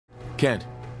Kent.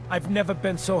 I've never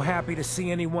been so happy to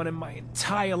see anyone in my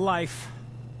entire life.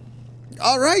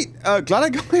 Alright, glad I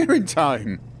got here in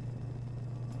time.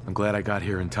 I'm glad I got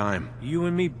here in time. You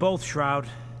and me both, Shroud.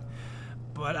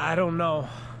 But I don't know.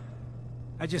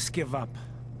 I just give up.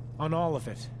 On all of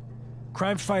it.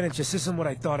 Crime fighting just isn't what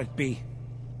I thought it'd be.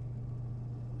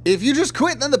 If you just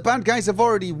quit, then the bad guys have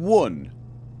already won.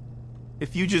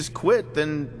 If you just quit,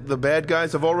 then the bad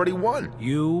guys have already won.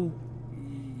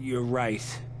 You're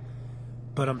right.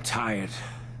 But I'm tired.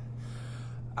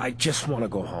 I just want to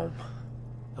go home.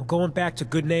 I'm going back to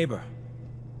Good Neighbor.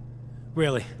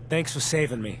 Really, thanks for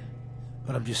saving me.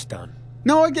 But I'm just done.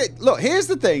 No, I get... Look, here's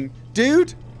the thing.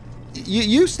 Dude,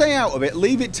 you stay out of it.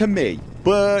 Leave it to me.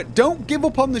 But don't give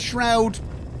up on the Shroud,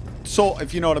 sort,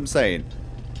 if you know what I'm saying.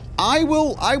 I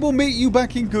will meet you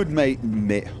back in Good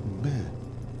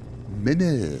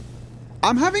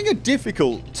I'm having a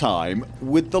difficult time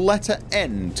with the letter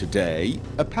N today.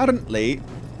 Apparently,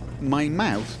 my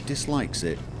mouth dislikes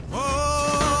it.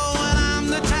 Oh, and I'm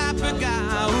the type of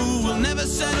guy who will never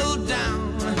settle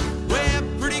down. Where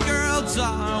pretty girls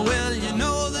are, well, you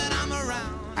know that I'm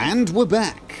around. And we're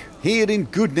back, here in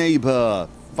Good Neighbor,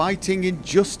 fighting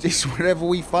injustice wherever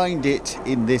we find it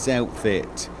in this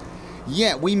outfit.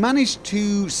 Yeah, we managed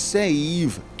to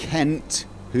save Kent,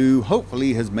 who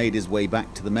hopefully has made his way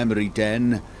back to the memory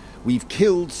den. We've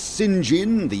killed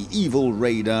Sinjin, the evil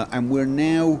raider, and we're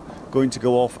now going to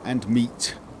go off and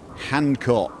meet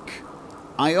Hancock.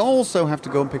 I also have to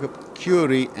go and pick up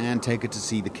Curie and take her to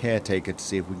see the caretaker to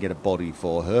see if we can get a body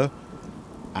for her.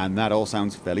 And that all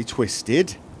sounds fairly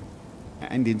twisted.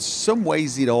 And in some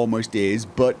ways it almost is,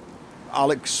 but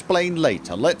I'll explain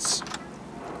later. Let's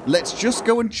just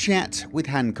go and chat with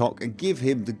Hancock and give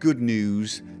him the good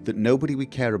news that nobody we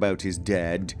care about is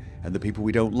dead, and the people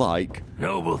we don't like...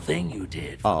 Noble thing you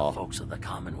did for the folks of the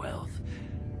Commonwealth.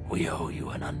 We owe you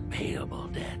an unpayable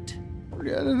debt.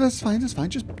 Yeah, that's fine, that's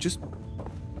fine. Just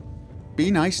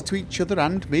be nice to each other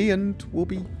and me, and we'll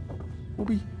be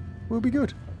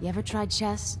good. You ever tried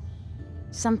chess?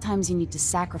 Sometimes you need to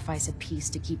sacrifice a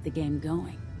piece to keep the game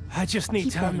going. I just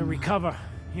need time to recover,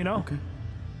 you know? Okay.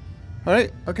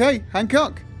 Alright, okay,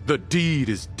 Hancock. The deed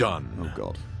is done. Oh,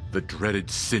 God. The dreaded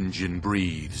Sinjin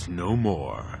breathes no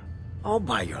more. All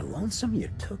by your lonesome, you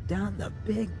took down the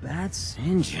big bad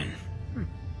Sinjin.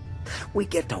 We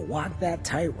get to walk that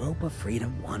tightrope of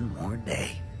freedom one more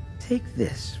day. Take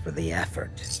this for the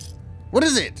effort. What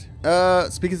is it?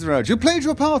 Speaking of the road, you played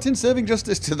your part in serving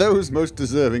justice to those most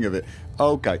deserving of it.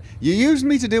 Okay. You used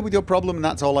me to deal with your problem and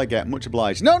that's all I get. Much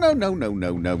obliged. No.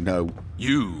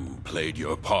 You played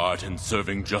your part in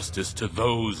serving justice to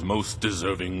those most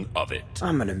deserving of it.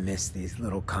 I'm gonna miss these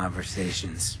little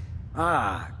conversations.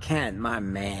 Ah, Kent, my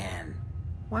man.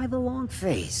 Why the long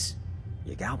face?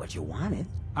 You got what you wanted.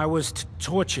 I was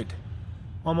tortured.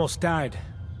 Almost died.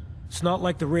 It's not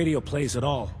like the radio plays at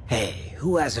all. Hey,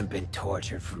 who hasn't been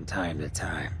tortured from time to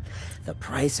time? The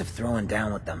price of throwing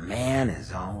down with the man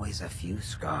is always a few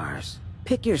scars.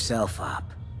 Pick yourself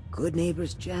up. Good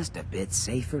Neighbor's just a bit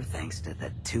safer thanks to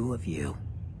the two of you.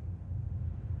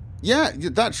 Yeah,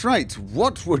 that's right.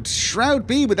 What would Shroud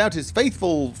be without his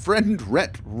faithful friend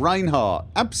Rhett Reinhardt?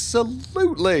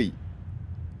 Absolutely.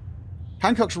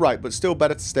 Hancock's right, but still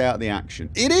better to stay out of the action.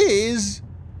 It is.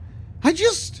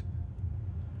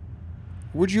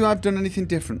 Would you have done anything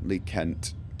differently,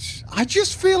 Kent? I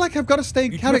just feel like I've got to stay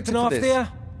in character for this. There?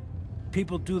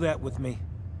 People do that with me.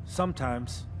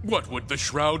 Sometimes. What would the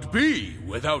Shroud be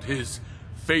without his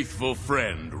faithful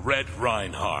friend, Rhett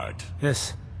Reinhardt?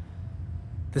 This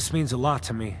means a lot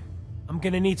to me. I'm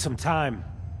gonna need some time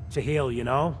to heal, you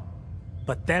know?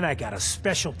 But then I got a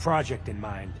special project in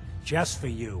mind, just for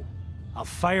you. I'll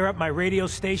fire up my radio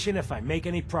station if I make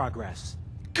any progress.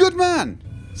 Good man!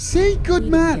 See, good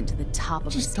man! Get to the top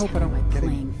of just this hope I town don't by get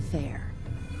playing fair.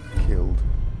 Killed.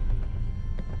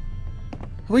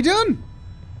 Are we done?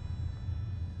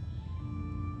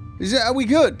 Are we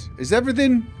good? Is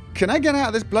everything... Can I get out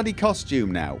of this bloody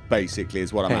costume now, basically,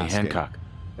 is what I'm asking. Hancock.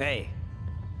 Hey.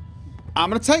 I'm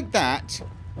going to take that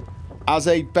as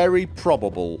a very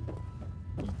probable,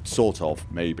 sort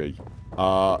of, maybe.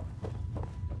 I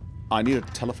need a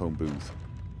telephone booth.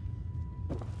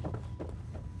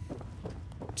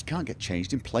 You can't get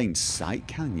changed in plain sight,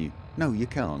 can you? No, you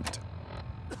can't.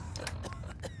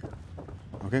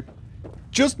 Okay.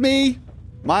 Just me,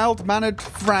 mild-mannered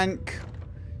Frank,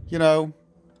 you know,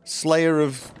 slayer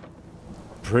of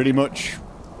pretty much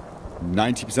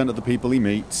 90% of the people he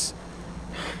meets.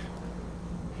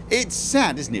 It's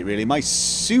sad, isn't it, really? My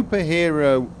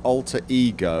superhero alter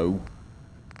ego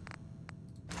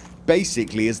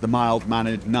basically is the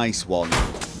mild-mannered nice one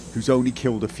who's only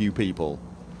killed a few people.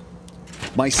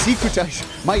 My secret,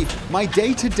 my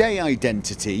day-to-day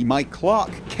identity, my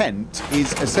Clark Kent,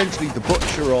 is essentially the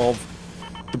butcher of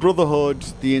the Brotherhood,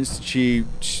 the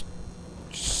Institute,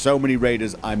 so many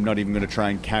raiders I'm not even going to try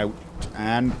and count,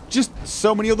 and just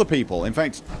so many other people. In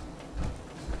fact,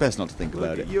 best not to think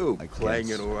about it. You I playing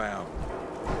guess. it around.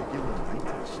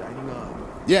 Shining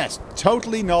on. Yes,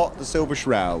 totally not the Silver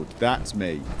Shroud. That's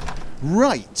me.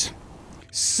 Right.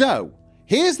 So,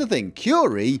 here's the thing.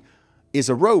 Curie is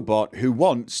a robot who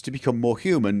wants to become more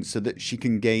human so that she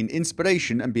can gain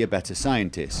inspiration and be a better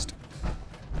scientist.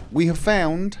 We have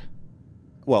found...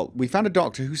 Well, we found a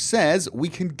doctor who says we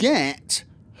can get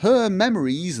her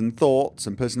memories and thoughts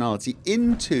and personality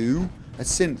into a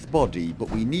synth body, but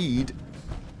we need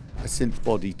a synth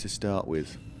body to start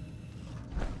with.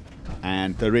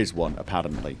 And there is one,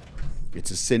 apparently.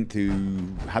 It's a synth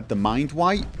who had the mind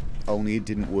wipe, only it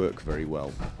didn't work very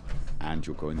well. And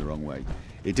you're going the wrong way.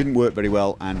 It didn't work very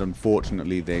well, and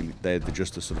unfortunately they're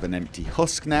just a sort of an empty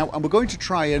husk now. And we're going to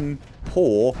try and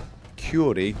pour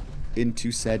Curie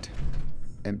into said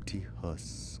empty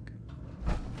husk.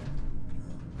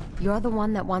 You're the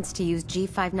one that wants to use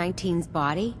G519's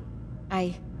body?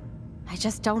 I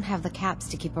just don't have the caps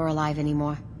to keep her alive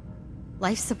anymore.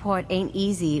 Life support ain't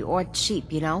easy or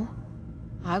cheap, you know?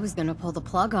 I was gonna pull the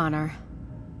plug on her.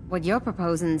 What you're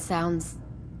proposing sounds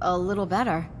a little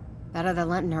better. Better than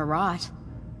letting her rot.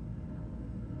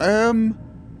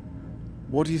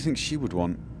 What do you think she would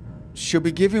want? She'll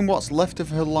be giving what's left of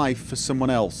her life for someone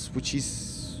else, which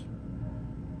is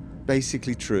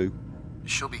basically true.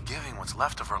 She'll be giving what's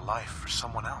left of her life for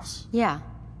someone else. Yeah,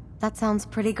 that sounds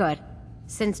pretty good.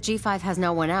 Since G5 has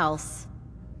no one else.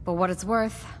 For what it's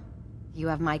worth, you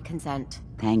have my consent.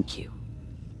 Thank you.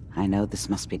 I know this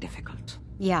must be difficult.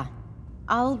 Yeah,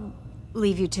 I'll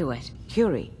leave you to it.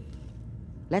 Curie,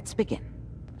 let's begin.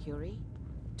 Curie,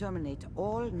 terminate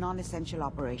all non-essential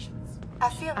operations.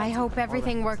 I hope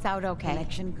everything works out okay.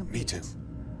 Connection complete. Me too.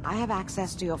 I have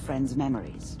access to your friend's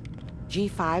memories.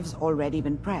 G5's already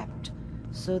been prepped,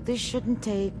 so this shouldn't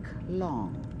take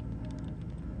long.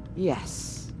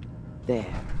 Yes.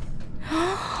 There.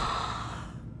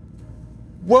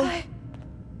 Whoa!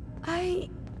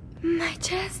 My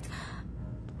chest...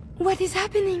 What is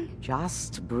happening?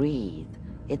 Just breathe.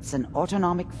 It's an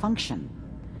autonomic function.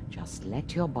 Just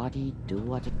let your body do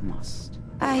what it must.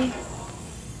 I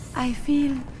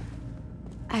feel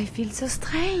so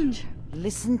strange.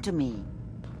 Listen to me.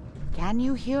 Can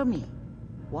you hear me?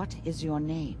 What is your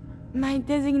name? My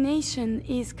designation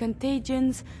is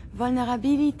Contagions,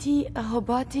 Vulnerability,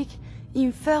 Robotic,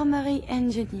 Infirmary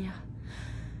Engineer.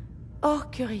 Or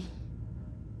Curie.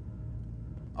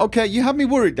 Okay, you had me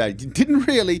worried there. You didn't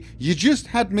really. You just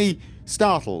had me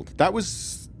startled. That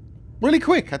was really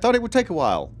quick. I thought it would take a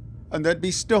while. And there'd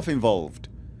be stuff involved.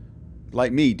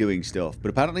 Like me doing stuff, but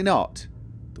apparently not.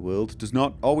 The world does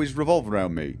not always revolve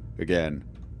around me again.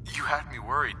 You had me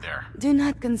worried there. Do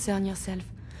not concern yourself.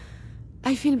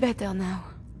 I feel better now.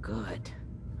 Good.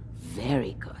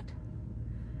 Very good.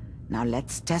 Now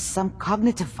let's test some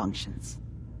cognitive functions.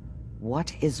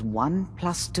 What is 1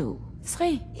 plus 2?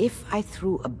 3. If I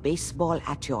threw a baseball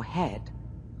at your head,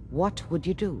 what would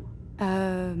you do?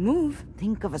 Move.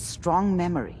 Think of a strong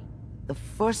memory. The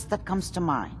first that comes to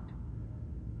mind.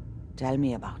 Tell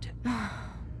me about it.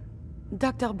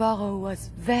 Dr. Burrow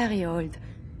was very old.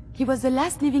 He was the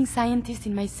last living scientist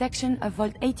in my section of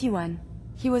Vault 81.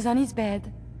 He was on his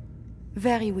bed,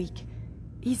 very weak.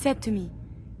 He said to me,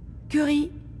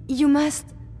 "Curie, you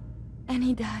must..." And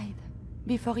he died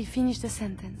before he finished the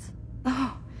sentence.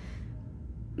 Oh,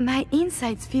 my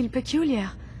insides feel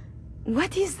peculiar.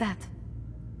 What is that?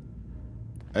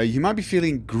 You might be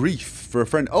feeling grief for a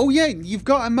friend. Oh yeah, you've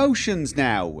got emotions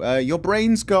now. Your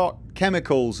brain's got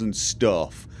chemicals and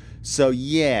stuff. So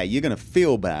yeah, you're gonna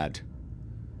feel bad.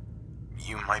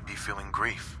 You might be feeling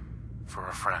grief for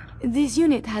a friend. This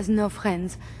unit has no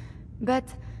friends, but...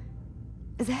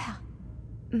 There.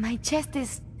 My chest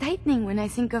is tightening when I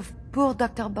think of poor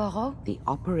Dr. Burrow. The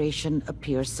operation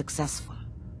appears successful.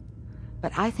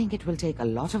 But I think it will take a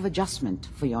lot of adjustment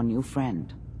for your new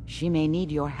friend. She may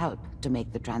need your help to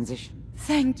make the transition.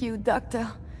 Thank you,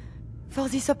 Doctor, for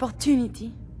this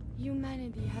opportunity.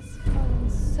 Humanity has fallen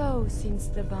so since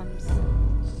the bombs.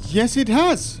 Yes, it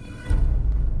has.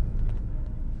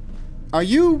 Are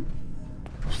you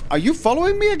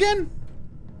following me again?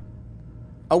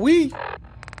 Are we...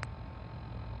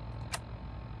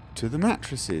 To the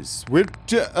mattresses. We're...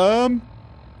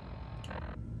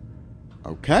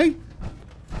 Okay.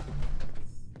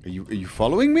 Are you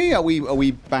following me? Are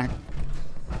we back?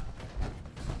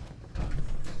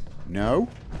 No?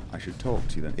 I should talk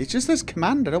to you then. It's just this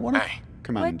command. I don't want to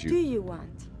command What you. do you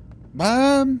want?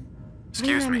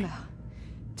 Excuse me. Remember,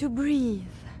 to breathe.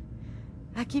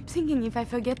 I keep thinking if I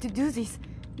forget to do this,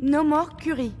 no more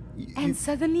Curie. And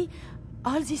suddenly,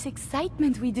 all this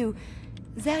excitement we do,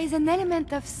 there is an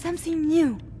element of something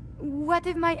new. What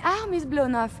if my arm is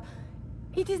blown off?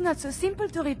 It is not so simple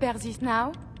to repair this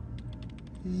now.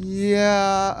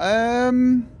 Yeah,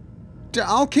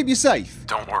 I'll keep you safe.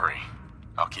 Don't worry.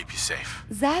 I'll keep you safe.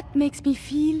 That makes me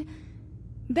feel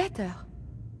better.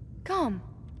 Calm.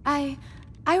 I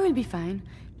will be fine.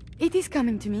 It is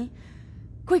coming to me.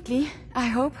 Quickly, I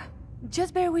hope.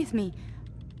 Just bear with me.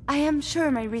 I am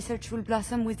sure my research will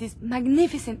blossom with this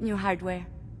magnificent new hardware.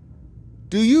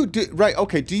 Right,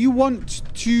 okay, do you want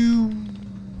to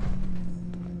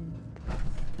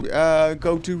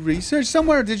go do research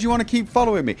somewhere, or did you want to keep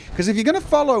following me? Because if you're going to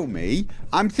follow me,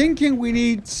 I'm thinking we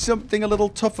need something a little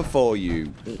tougher for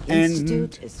you. The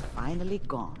Institute is finally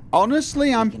gone.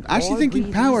 Honestly, I'm actually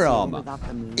thinking power armor.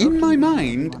 In my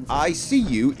mind, I see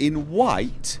you in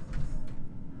white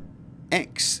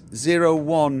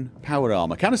X01 power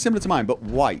armor. Kind of similar to mine, but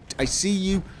white. I see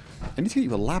you. I need to get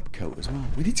you a lab coat as well.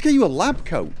 We need to get you a lab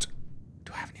coat.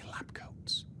 Do I have any lab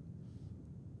coats?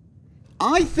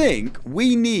 I think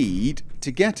we need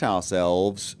to get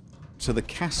ourselves to the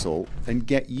castle and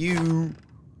get you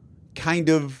kind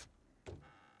of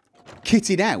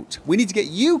kitted out. We need to get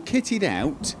you kitted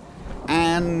out,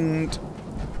 and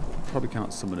probably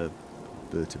can't summon a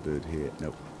vertibird here.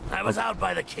 Nope. I was out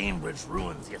by the Cambridge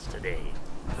ruins yesterday.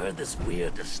 Heard this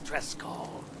weird distress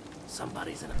call.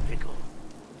 Somebody's in a pickle.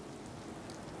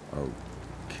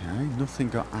 Okay, nothing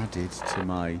got added to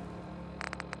my...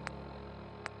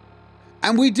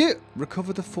 And we did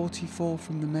recover the 44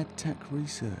 from the medtech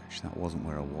research. That wasn't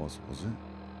where I was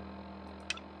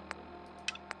it?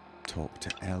 Talk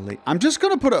to Ellie. I'm just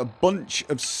going to put a bunch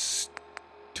of...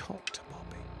 Talk to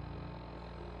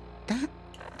Bobby.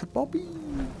 The Bobby...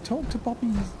 Talk to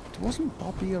Bobby... Wasn't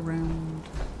Bobby around?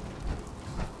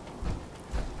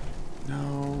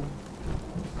 No.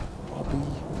 Bobby...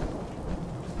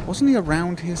 Wasn't he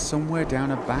around here somewhere, down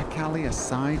a back alley, a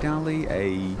side alley,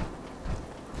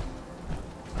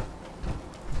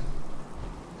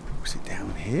 Was it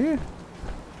down here?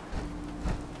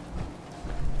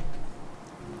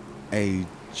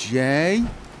 AJ?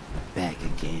 Back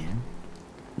again?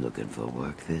 Looking for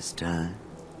work this time?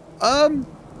 I'm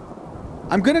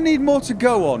gonna need more to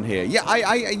go on here. Yeah,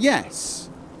 yes.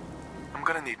 I'm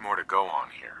gonna need more to go on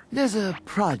here. There's a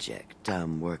project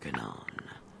I'm working on.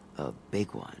 A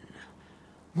big one.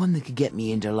 One that could get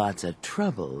me into lots of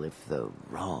trouble if the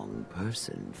wrong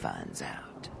person finds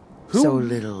out. Who? So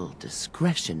little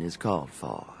discretion is called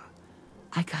for.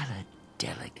 I got a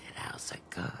delicate house of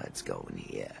cards going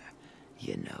here,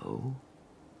 you know.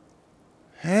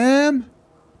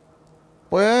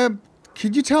 Well,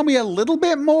 could you tell me a little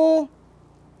bit more?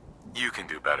 You can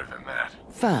do better than that.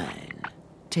 Fine.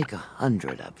 Take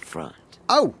 100 up front.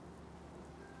 Oh.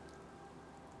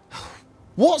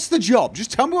 What's the job?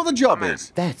 Just tell me what the job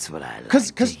is. That's what I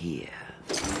like to hear.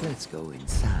 Let's go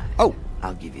inside. Oh.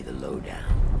 I'll give you the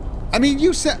lowdown. I mean,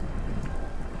 you said...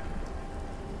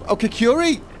 Okay,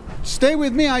 Curie, stay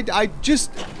with me. I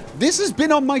just... This has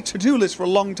been on my to-do list for a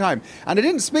long time. And I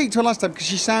didn't speak to her last time because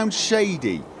she sounds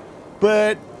shady.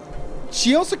 But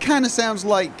she also kind of sounds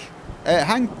like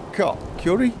Hancock.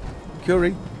 Curie?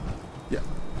 Yeah.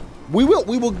 We are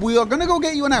going to go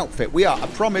get you an outfit. We are, I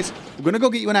promise. We're going to go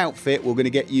get you an outfit. We're going to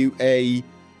get you a...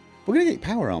 We're going to get you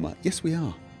power armor. Yes, we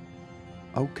are.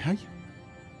 Okay.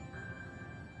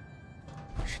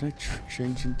 Should I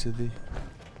change into the...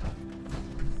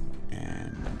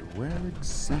 And where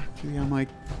exactly am I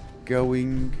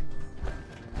going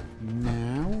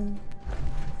now?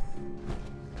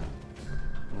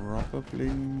 Probably...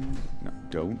 No,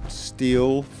 don't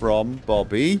steal from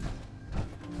Bobby.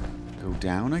 Go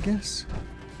down, I guess.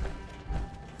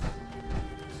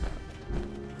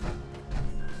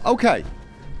 Okay,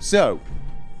 so...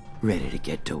 Ready to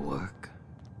get to work?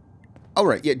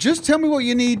 Alright, yeah, just tell me what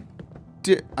you need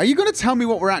to... Are you going to tell me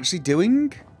what we're actually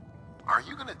doing? Are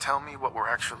you gonna tell me what we're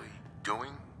actually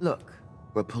doing? Look,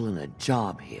 we're pulling a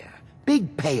job here.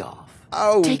 Big payoff.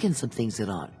 Oh. Taking some things that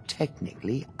aren't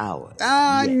technically ours.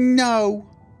 No.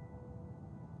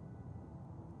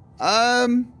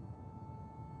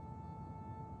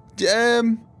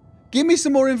 Give me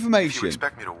some more information. If you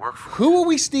expect me to work for Who are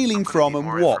we stealing from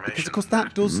and what? Because of course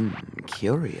that does...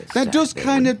 Curious. That does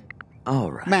kind of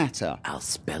All right. matter. I'll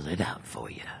spell it out for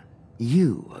you.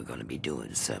 You are going to be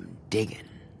doing some digging.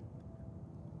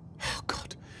 Oh,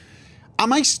 God.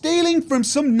 Am I stealing from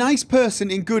some nice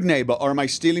person in Good Neighbor, or am I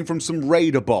stealing from some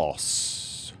raider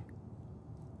boss?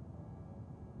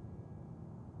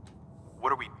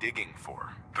 What are we digging for?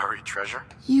 Buried treasure?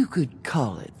 You could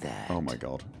call it that. Oh my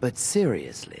god. But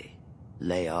seriously,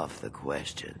 lay off the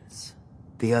questions.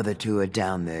 The other two are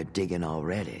down there digging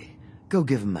already. Go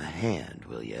give them a hand,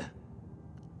 will you?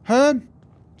 Herm,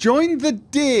 join the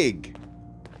dig.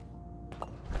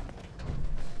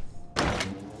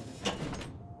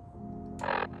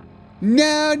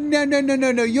 No.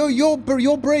 You're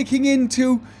breaking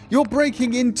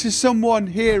into someone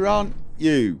here, aren't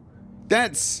you?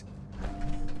 That's.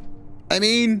 I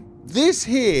mean, this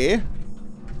here.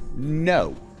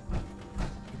 No.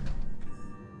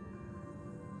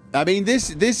 I mean,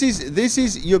 this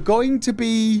is. You're going to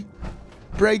be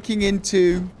breaking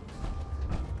into.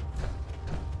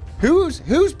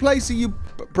 Whose place are you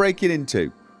breaking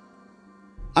into?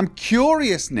 I'm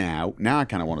curious now. Now I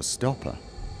kind of want to stop her.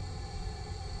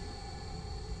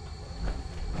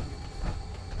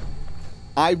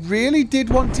 I really did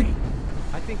want to...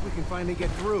 I think we can finally get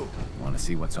through. Want to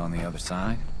see what's on the other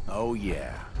side? Oh,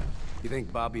 yeah. You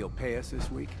think Bobby will pay us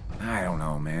this week? I don't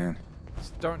know, man. It's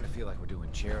starting to feel like we're doing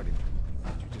charity.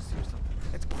 Did you just hear something?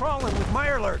 It's crawling with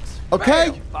Mirelurks.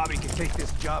 Okay. Bam! Bobby can take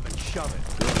this job and shove it.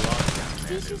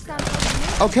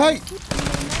 Okay.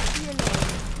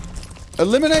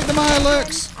 Eliminate the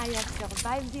Mirelurks. I have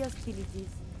survived the hostilities.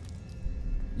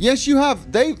 Yes, you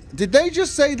have. Did they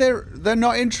just say they're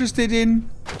not interested in?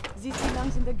 This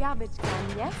belongs in the garbage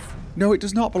can, yes? No, it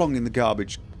does not belong in the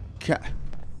garbage can.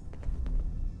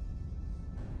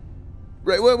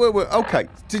 Right, wait. Okay,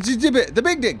 the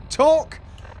big dig. Talk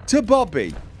to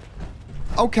Bobby.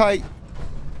 Okay.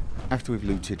 After we've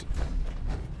looted.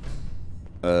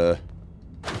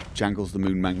 Jangles the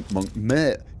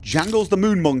Jangles the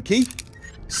moon monkey.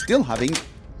 Still having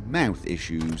mouth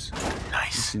issues.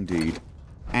 Nice. Yes, indeed.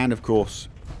 And of course,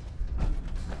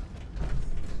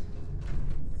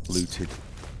 looted,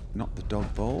 not the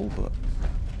dog bowl, but...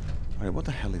 Alright, what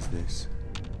the hell is this?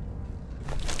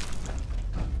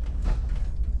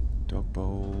 Dog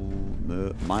bowl,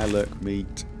 Mirelurk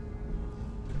meat.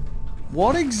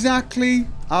 What exactly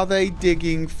are they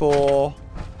digging for?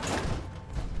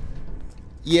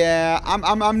 Yeah,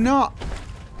 I'm not...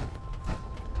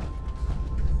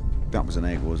 That was an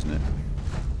egg, wasn't it?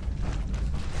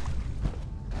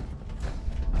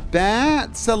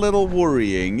 That's a little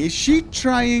worrying. Is she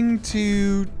trying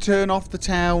to turn off the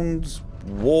town's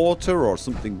water or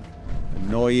something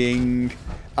annoying?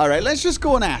 Alright, let's just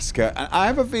go and ask her. I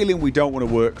have a feeling we don't want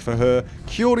to work for her.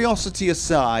 Curiosity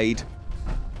aside.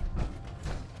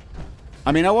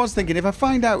 I mean, I was thinking if I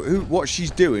find out what she's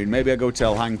doing, maybe I go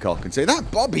tell Hancock and say, that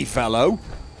Bobby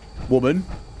woman,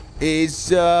 is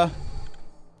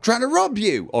trying to rob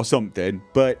you or something.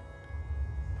 But,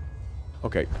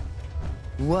 okay.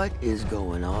 What is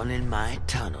going on in my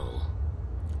tunnel?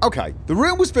 Okay, the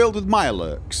room was filled with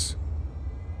Mirelurks.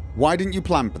 Why didn't you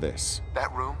plan for this?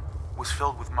 That room was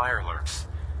filled with Mirelurks.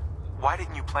 Why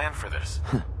didn't you plan for this?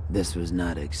 This was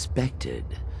not expected,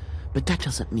 but that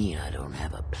doesn't mean I don't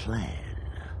have a plan.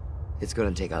 It's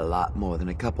gonna take a lot more than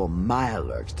a couple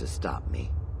Mirelurks to stop me.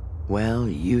 Well,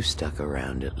 you stuck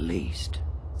around at least.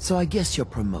 So I guess you're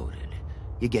promoted.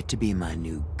 You get to be my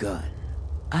new gun.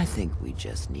 I think we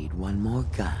just need one more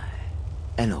guy.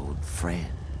 An old friend.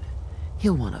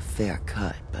 He'll want a fair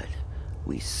cut, but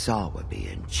we saw what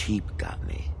being cheap got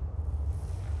me.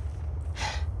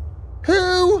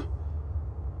 Who?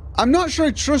 I'm not sure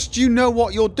I trust you know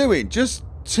what you're doing. Just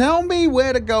tell me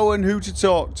where to go and who to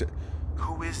talk to.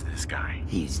 Who is this guy?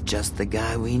 He's just the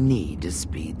guy we need to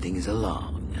speed things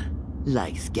along.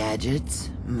 Likes gadgets,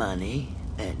 money,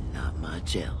 and not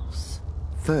much else.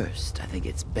 First, I think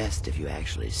it's best if you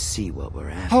actually see what we're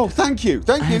after. Oh, thank you.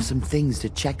 Thank you. I have some things to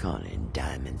check on in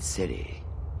Diamond City.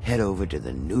 Head over to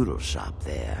the noodle shop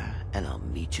there, and I'll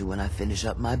meet you when I finish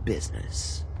up my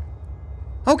business.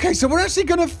 Okay, so we're actually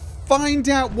going to find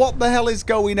out what the hell is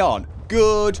going on.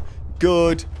 Good.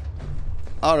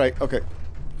 Alright, okay.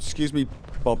 Excuse me,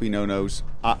 Bobby No-Nos.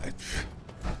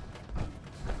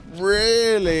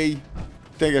 Really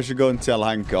think I should go and tell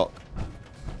Hancock.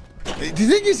 The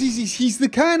thing is, he's the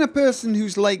kind of person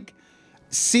who's like,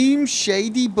 seems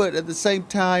shady, but at the same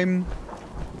time,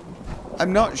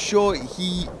 I'm not sure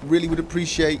he really would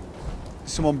appreciate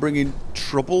someone bringing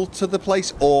trouble to the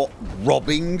place or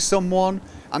robbing someone.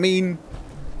 I mean,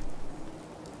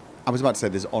 I was about to say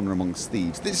there's honor amongst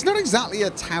thieves. It's not exactly a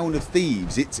town of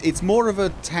thieves. It's more of a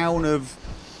town of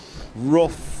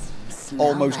rough,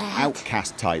 almost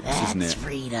outcast types, isn't it? That's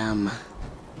freedom.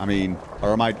 I mean,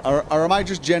 or am I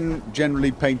just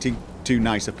generally painting too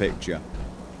nice a picture?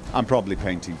 I'm probably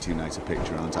painting too nice a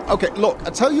picture, aren't I? Okay, look, I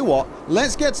tell you what.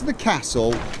 Let's get to the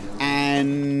castle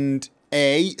and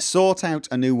sort out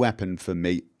a new weapon for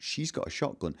me. she's got a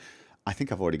shotgun. I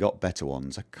think I've already got better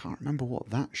ones. I can't remember what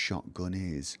that shotgun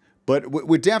is. But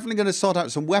we're definitely going to sort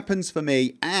out some weapons for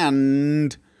me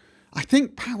and I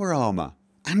think power armor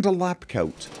and a lab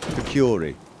coat for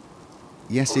Curie.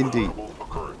 Yes, indeed.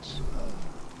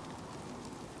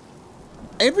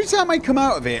 Every time I come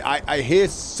out of it, I hear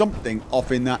something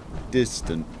off in that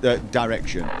distant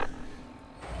direction.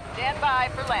 Stand by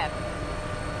for land.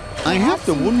 I have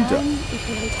to wonder.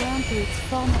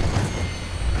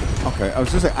 Okay, I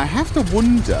was just saying, I have to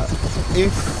wonder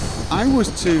if I was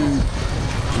to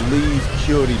leave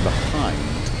Curie behind,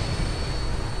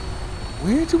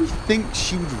 where do we think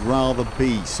she would rather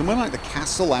be? Somewhere like the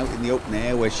castle out in the open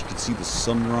air where she could see the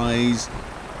sunrise?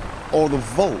 Or the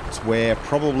vault where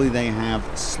probably they have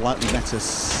slightly better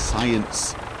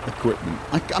science equipment?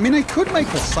 I mean, I could make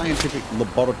a scientific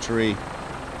laboratory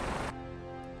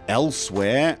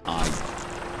elsewhere, I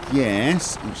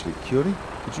guess. Actually, Curie,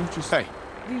 could you just...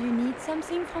 Do you need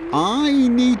something from me? I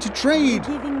need to trade.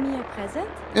 Are you giving me a present?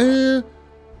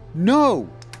 No.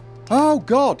 Oh,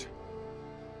 God.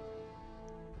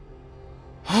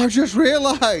 I just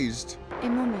realized. A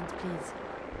moment, please.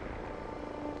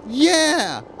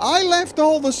 Yeah, I left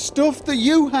all the stuff that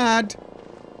you had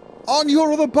on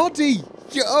your other body.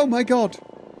 Yeah, oh, my God.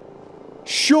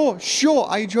 Sure.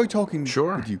 I enjoy talking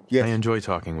with you. Yes. I enjoy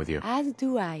talking with you. As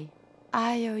do I.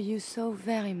 I owe you so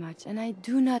very much, and I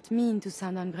do not mean to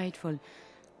sound ungrateful,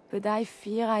 but I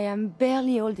fear I am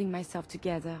barely holding myself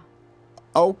together.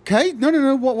 Okay.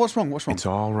 No. What's wrong? It's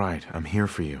all right. I'm here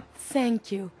for you.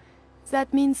 Thank you.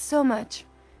 That means so much.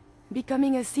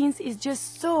 Becoming a synth is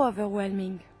just so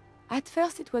overwhelming. At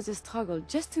first it was a struggle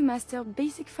just to master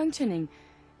basic functioning.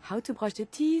 How to brush the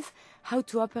teeth, how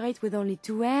to operate with only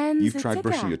two hands, You've tried etc.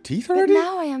 brushing your teeth already? But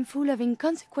now I am full of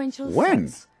inconsequential When?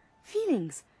 thoughts,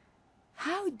 feelings.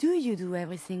 How do you do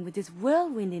everything with this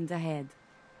whirlwind in the head?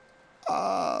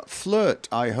 Flirt.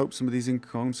 I hope some of these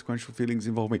inconsequential feelings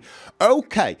involve me.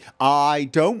 Okay, I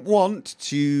don't want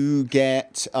to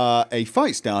get a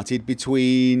fight started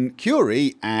between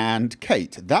Curie and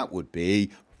Kate. That would be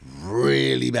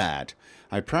really bad.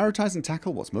 I prioritize and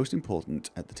tackle what's most important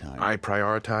at the time. I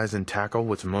prioritize and tackle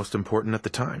what's most important at the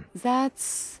time.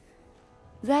 That's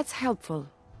helpful.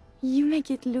 You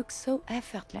make it look so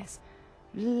effortless,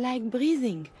 like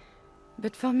breathing.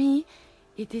 But for me,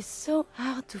 it is so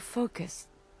hard to focus,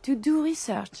 to do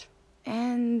research,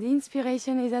 and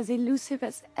inspiration is as elusive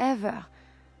as ever.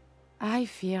 I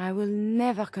fear I will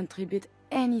never contribute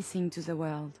anything to the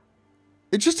world.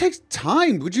 It just takes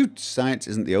time. Would you? Science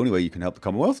isn't the only way you can help the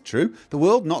Commonwealth. True. The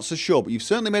world, not so sure, but you've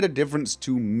certainly made a difference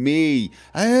to me.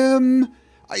 No.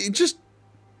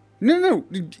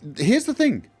 Here's the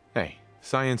thing. Hey,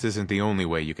 science isn't the only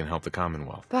way you can help the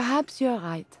Commonwealth. Perhaps you're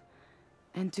right.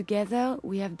 And together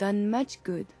we have done much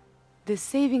good. The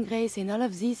saving grace in all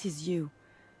of this is you.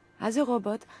 As a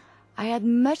robot, I had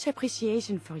much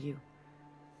appreciation for you.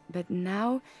 But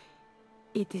now,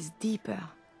 it is deeper.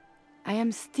 I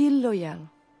am still loyal,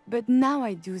 but now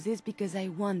I do this because I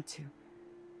want to.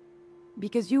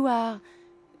 Because you are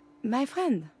my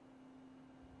friend.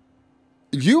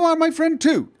 You are my friend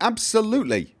too,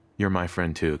 absolutely. You're my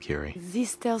friend too, Curie. This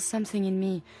stirs something in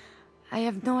me. I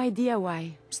have no idea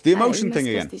why. It's the emotion thing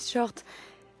again. This short.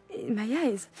 My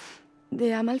eyes,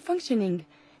 they are malfunctioning.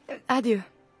 Adieu.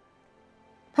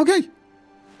 Okay.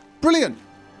 Brilliant.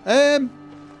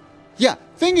 Yeah,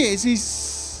 thing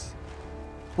is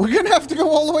we're going to have to go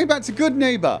all the way back to Good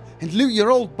Neighbor and loot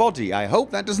your old body. I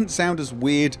hope that doesn't sound as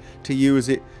weird to you as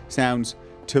it sounds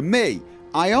to me.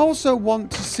 I also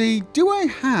want to see, do I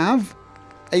have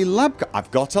a lab coat? I've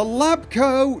got a lab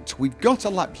coat. We've got a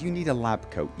lab. You need a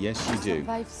lab coat. Yes, you do.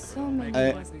 Survived so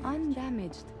many wars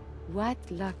undamaged. What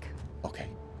luck. Okay.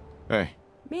 Hey.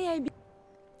 May I be...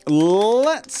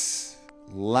 Let's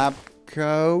lab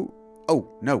coat. Oh,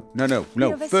 no.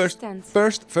 First,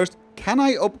 can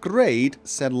I upgrade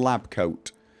said lab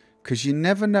coat? Because you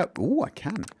never know. Oh, I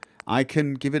can. I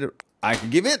can give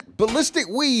it ballistic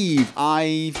weave.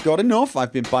 I've got enough.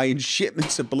 I've been buying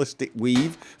shipments of ballistic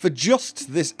weave for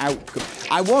just this outcome.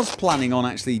 I was planning on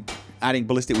actually adding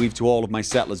ballistic weave to all of my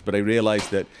settlers, but I realized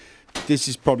that this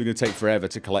is probably going to take forever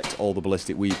to collect all the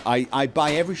ballistic weave. I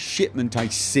buy every shipment I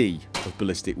see of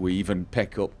ballistic weave and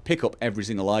pick up every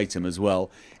single item as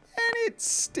well. And it's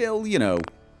still, you know,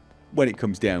 when it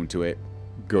comes down to it,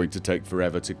 going to take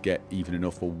forever to get even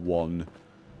enough for one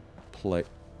place.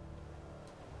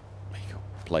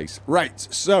 Right,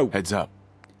 so heads up.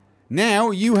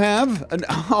 Now you have an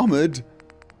armored.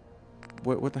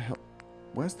 What the hell?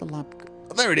 Where's the lab?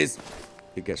 Oh, there it is.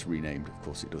 It gets renamed, of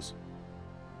course it does.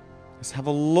 Let's have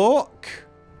a look.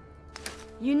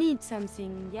 You need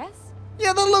something, yes?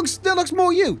 Yeah, that looks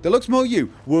more you. That looks more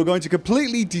you. We're going to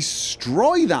completely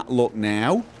destroy that look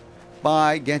now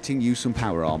by getting you some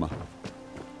power armor.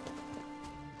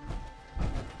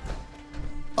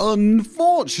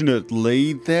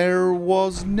 Unfortunately, there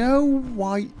was no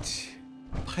white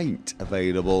paint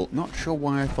available. Not sure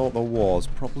why I thought there was.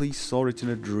 Probably saw it in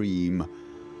a dream.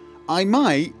 I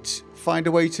might find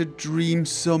a way to dream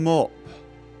some up.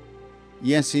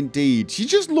 Yes, indeed. She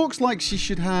just looks like she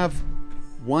should have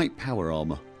white power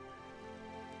armor.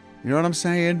 You know what I'm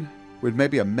saying? With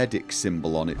maybe a medic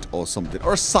symbol on it or something.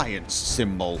 Or a science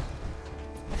symbol.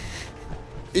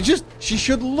 She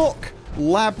should look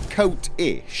lab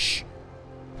coat-ish.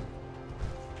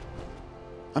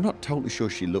 I'm not totally sure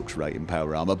she looks right in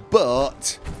power armor,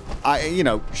 but you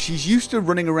know, she's used to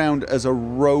running around as a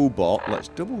robot. Let's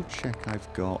double check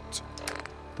I've got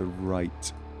the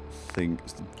right thing.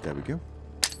 There we go.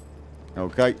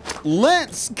 Okay,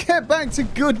 let's get back to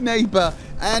Good Neighbor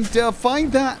and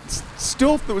find that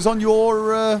stuff that was on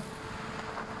your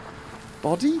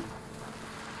body.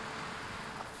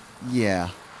 Yeah.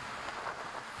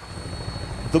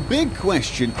 The big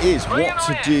question is what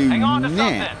to do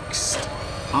next.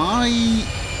 I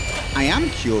am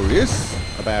curious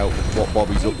about what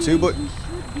Bobby's up to, but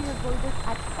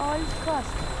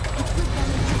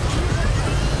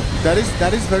that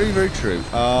is very, very true.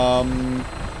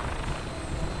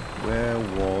 Where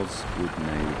was Good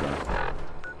Neighbor?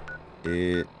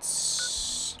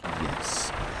 Yes.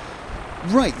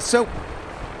 Right, so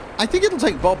I think it'll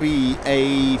take Bobby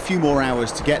a few more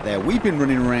hours to get there. We've been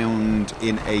running around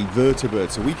in a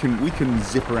vertibird, so we can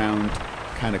zip around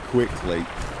kind of quickly.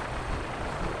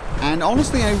 And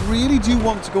honestly, I really do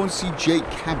want to go and see Jake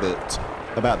Cabot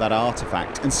about that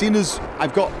artifact. And seeing as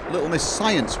I've got Little Miss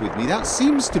Science with me, that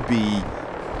seems to be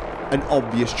an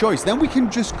obvious choice. Then we can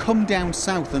just come down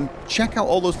south and check out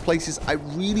all those places I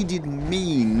really did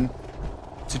mean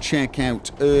to check out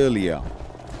earlier.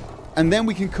 And then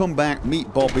we can come back,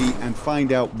 meet Bobby, and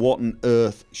find out what on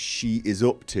earth she is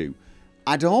up to.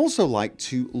 I'd also like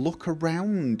to look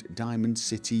around Diamond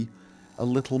City a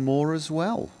little more as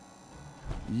well.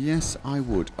 Yes, I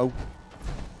would.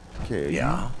 Okay.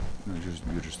 Yeah.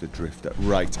 You're just a drifter.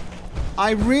 Right.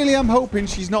 I really am hoping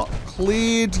she's not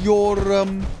cleared your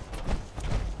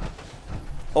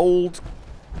old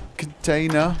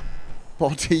container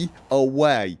body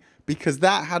away, because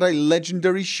that had a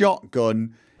legendary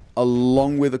shotgun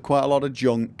along with quite a lot of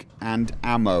junk and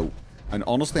ammo. And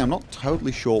honestly, I'm not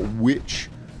totally sure which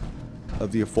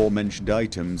of the aforementioned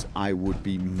items I would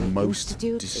be most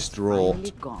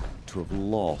distraught to have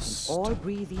lost. All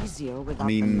breathe easier without I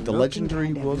mean, the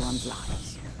legendary was...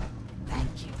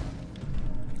 Thank you.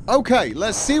 Okay,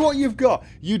 let's see what you've got.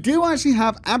 You do actually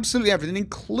have absolutely everything,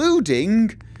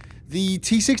 including the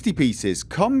T60 pieces.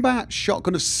 Combat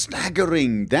shotgun of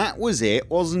staggering. That was it,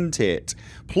 wasn't it?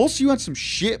 Plus, you had some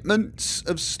shipments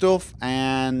of stuff,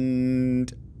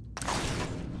 and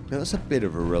that's a bit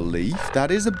of a relief.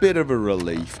 That is a bit of a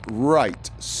relief.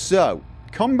 Right, so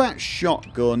combat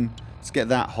shotgun. Let's get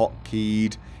that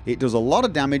hotkeyed. It does a lot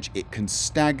of damage. It can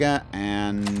stagger,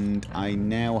 and I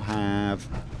now have...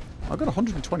 I've got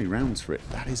 120 rounds for it.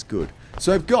 That is good.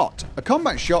 So I've got a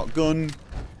combat shotgun,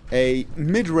 a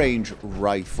mid-range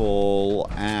rifle,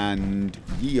 and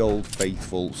ye old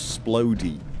faithful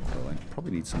Splody. Oh, I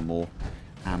probably need some more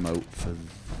ammo for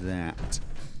that.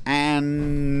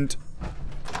 And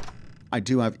I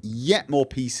do have yet more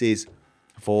pieces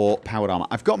for powered armor.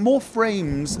 I've got more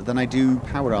frames than I do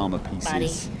powered armor pieces.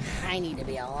 Buddy, I need to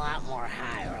be a lot more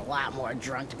high or a lot more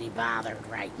drunk to be bothered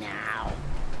right now.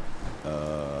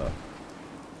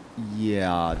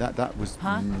 Yeah, that was...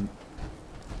 Huh?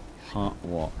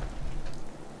 What?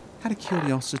 Out of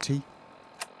curiosity.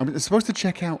 I mean, they're supposed to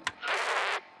check out...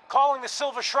 Calling the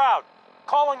Silver Shroud.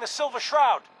 Calling the Silver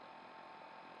Shroud.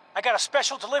 I got a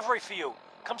special delivery for you.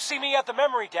 Come see me at the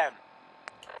Memory Den.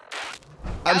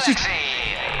 I was just...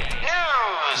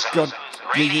 God,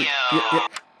 yeah.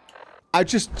 I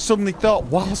just suddenly thought,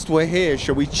 whilst we're here,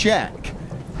 shall we check?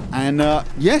 And,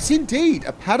 yes, indeed.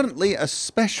 Apparently a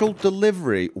special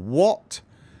delivery. What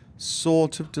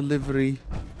sort of delivery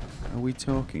are we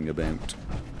talking about?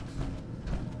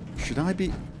 Should I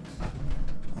be...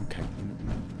 Okay.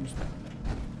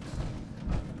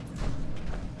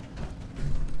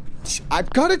 I've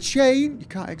got a chain. You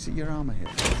can't exit your armor here.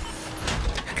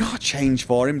 I got to change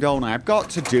for him, don't I? I've got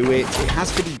to do it. It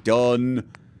has to be done.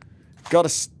 Got to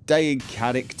stay in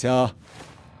character.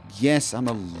 Yes, I'm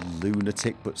a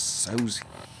lunatic, but so's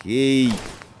he.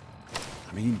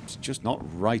 I mean, it's just not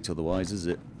right otherwise, is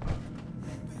it?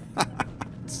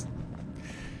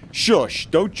 Shush,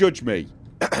 don't judge me.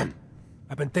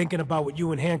 I've been thinking about what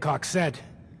you and Hancock said.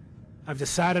 I've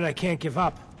decided I can't give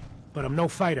up, but I'm no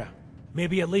fighter.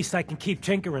 Maybe at least I can keep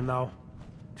tinkering, though,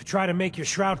 to try to make your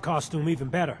shroud costume even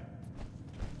better.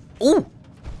 Ooh!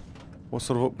 What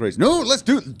sort of upgrades? No, let's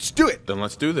do it! Then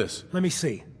let's do this. Let me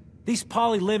see. These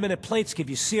poly-limited plates give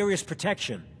you serious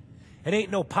protection. It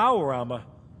ain't no power armor,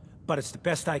 but it's the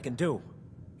best I can do.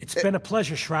 It's been a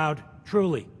pleasure, Shroud.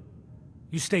 Truly.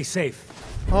 You stay safe.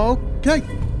 Okay.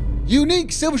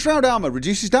 Unique Silver Shroud armor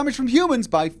reduces damage from humans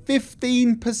by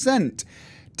 15%.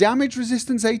 Damage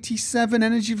resistance 87,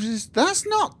 energy resistance. That's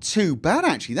not too bad,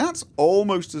 actually. That's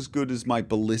almost as good as my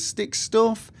ballistic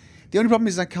stuff. The only problem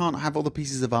is I can't have all the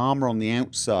pieces of armor on the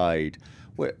outside.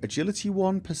 Wait, agility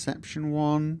 1, perception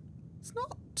 1. It's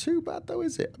not too bad, though,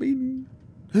 is it? I mean,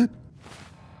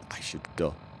 I should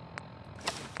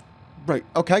Right,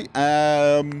 okay.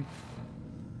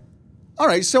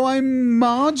 Alright, so I'm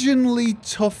marginally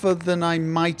tougher than I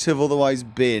might have otherwise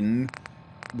been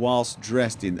whilst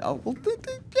dressed in... Oh, well,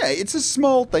 yeah, it's a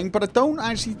small thing, but I don't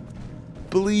actually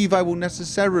believe I will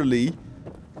necessarily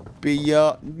be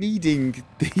needing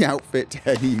the outfit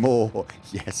anymore.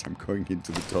 Yes, I'm going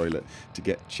into the toilet to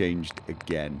get changed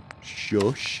again.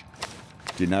 Shush.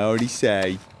 Didn't I already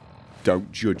say,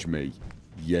 don't judge me?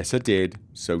 Yes, I did,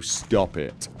 so stop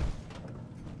it.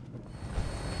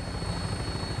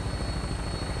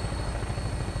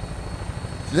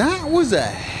 That was a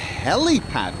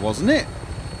helipad, wasn't it?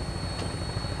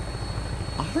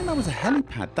 I think that was a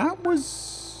helipad. That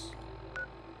was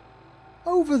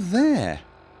over there.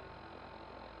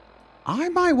 I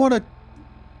might want to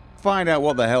find out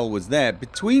what the hell was there.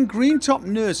 Between Greentop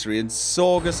Nursery and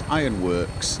Saugus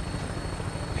Ironworks.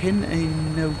 Pin a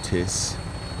notice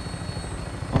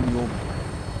on your...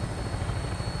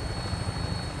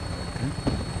 Okay.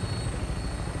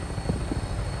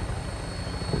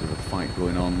 Bit of a fight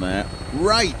going on there.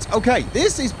 Right, okay,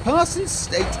 this is Parsons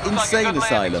State Insane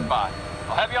Asylum. I'll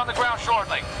have you on the ground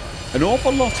shortly. An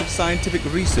awful lot of scientific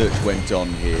research went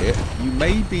on here. You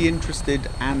may be interested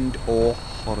and or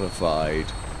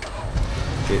horrified.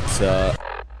 It's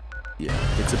yeah,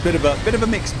 it's a bit of a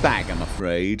mixed bag, I'm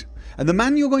afraid. And the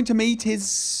man you're going to meet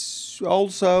is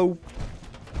also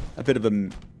a bit of a...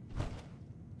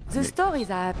 The stories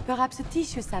are perhaps a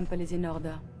tissue sample is in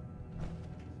order.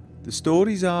 The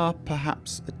stories are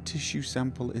perhaps a tissue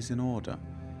sample is in order.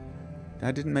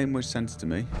 That didn't make much sense to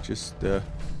me. Just thought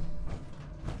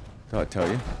I'd tell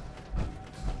you.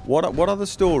 What are the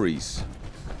stories?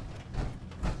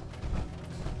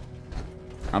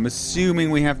 I'm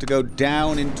assuming we have to go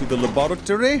down into the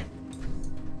laboratory.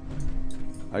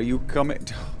 Are you coming?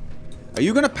 Are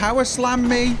you gonna power slam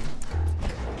me?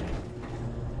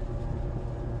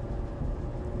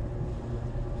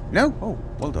 No? Oh,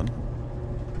 well done.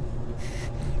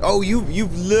 Oh,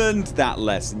 you've learned that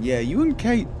lesson. Yeah, you and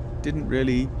Kate didn't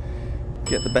really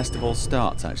get the best of all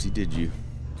starts, actually, did you?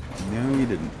 No, you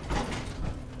didn't.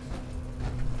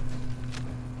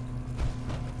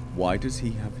 Why does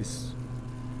he have this?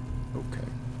 Okay.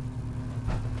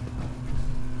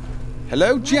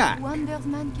 Hello, Jack. What wonders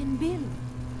man can build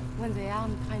when they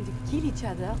aren't trying to kill each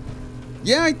other.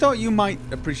 Yeah, I thought you might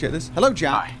appreciate this. Hello,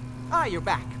 Jack. Ah, you're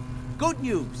back. Good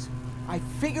news. I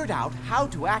figured out how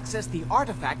to access the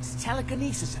artifact's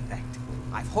telekinesis effect.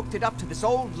 I've hooked it up to this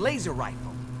old laser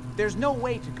rifle. There's no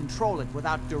way to control it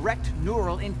without direct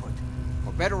neural input.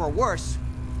 For better or worse,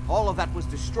 all of that was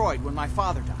destroyed when my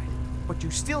father died. But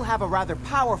you still have a rather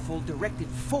powerful directed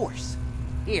force.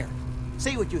 Here,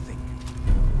 see what you think.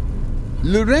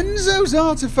 Lorenzo's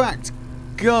artifact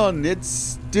gun.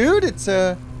 It's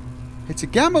a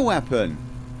gamma weapon.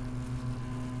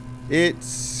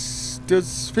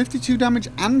 Does 52 damage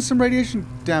and some radiation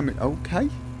damage. Okay.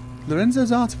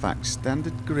 Lorenzo's artifact,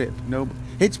 standard grip. No,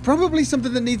 it's probably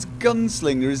something that needs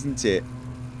gunslinger, isn't it?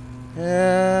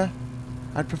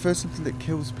 I'd prefer something that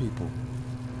kills people.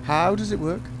 How does it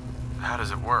work? How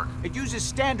does it work? It uses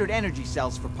standard energy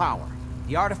cells for power.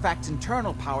 The artifact's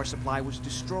internal power supply was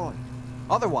destroyed.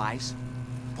 Otherwise,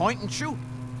 point and shoot.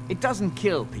 It doesn't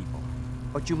kill people,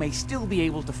 but you may still be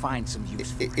able to find some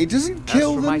use for it. It doesn't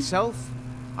kill them? them? Myself,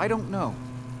 I don't know.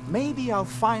 Maybe I'll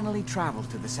finally travel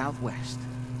to the southwest.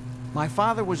 My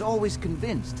father was always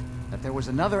convinced that there was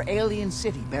another alien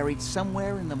city buried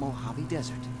somewhere in the Mojave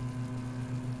Desert.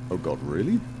 Oh god,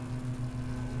 really?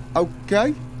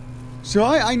 Okay. So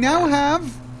I now have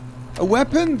a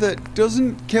weapon that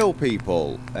doesn't kill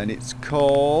people, and it's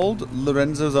called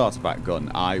Lorenzo's artifact gun.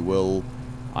 I will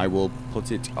put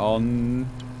it on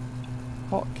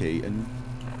hotkey and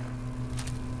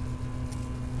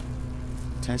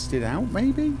test it out,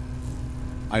 maybe?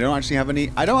 I don't actually have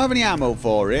any. I don't have any ammo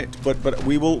for it, but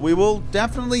we will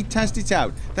definitely test it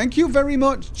out. Thank you very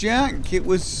much, Jack. It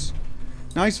was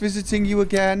nice visiting you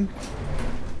again.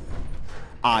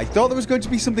 I thought there was going to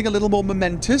be something a little more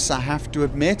momentous, I have to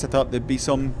admit. I thought there'd be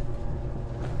some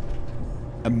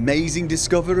amazing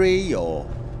discovery or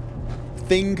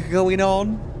thing going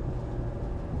on.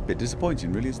 Bit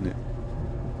disappointing, really, isn't it?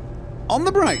 On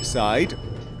the bright side,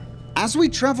 as we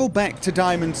travel back to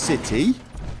Diamond City,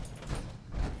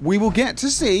 we will get to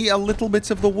see a little bit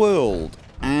of the world.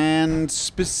 And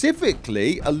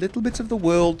specifically, a little bit of the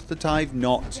world that I've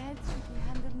not...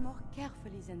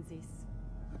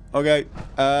 Okay,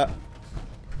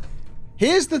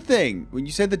 here's the thing. When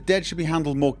you say the dead should be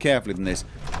handled more carefully than this,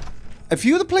 a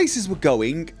few of the places we're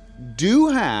going do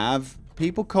have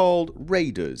people called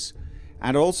Raiders,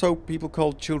 and also people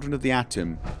called Children of the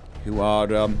Atom, who are,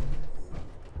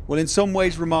 well, in some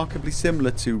ways remarkably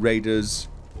similar to Raiders,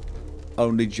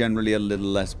 only generally a little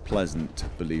less pleasant,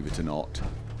 believe it or not.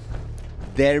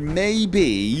 There may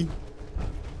be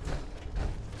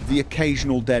the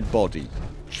occasional dead body.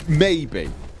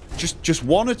 Maybe. Just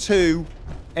one or two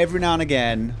every now and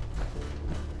again.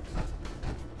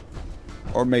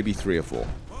 Or maybe 3 or 4.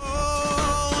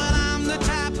 Oh, and I'm the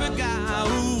type of guy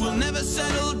who will never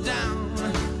settle down.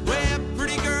 Where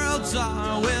pretty girls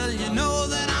are, well, you know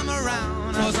that I'm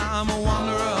around. 'Cause I'm a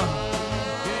wanderer.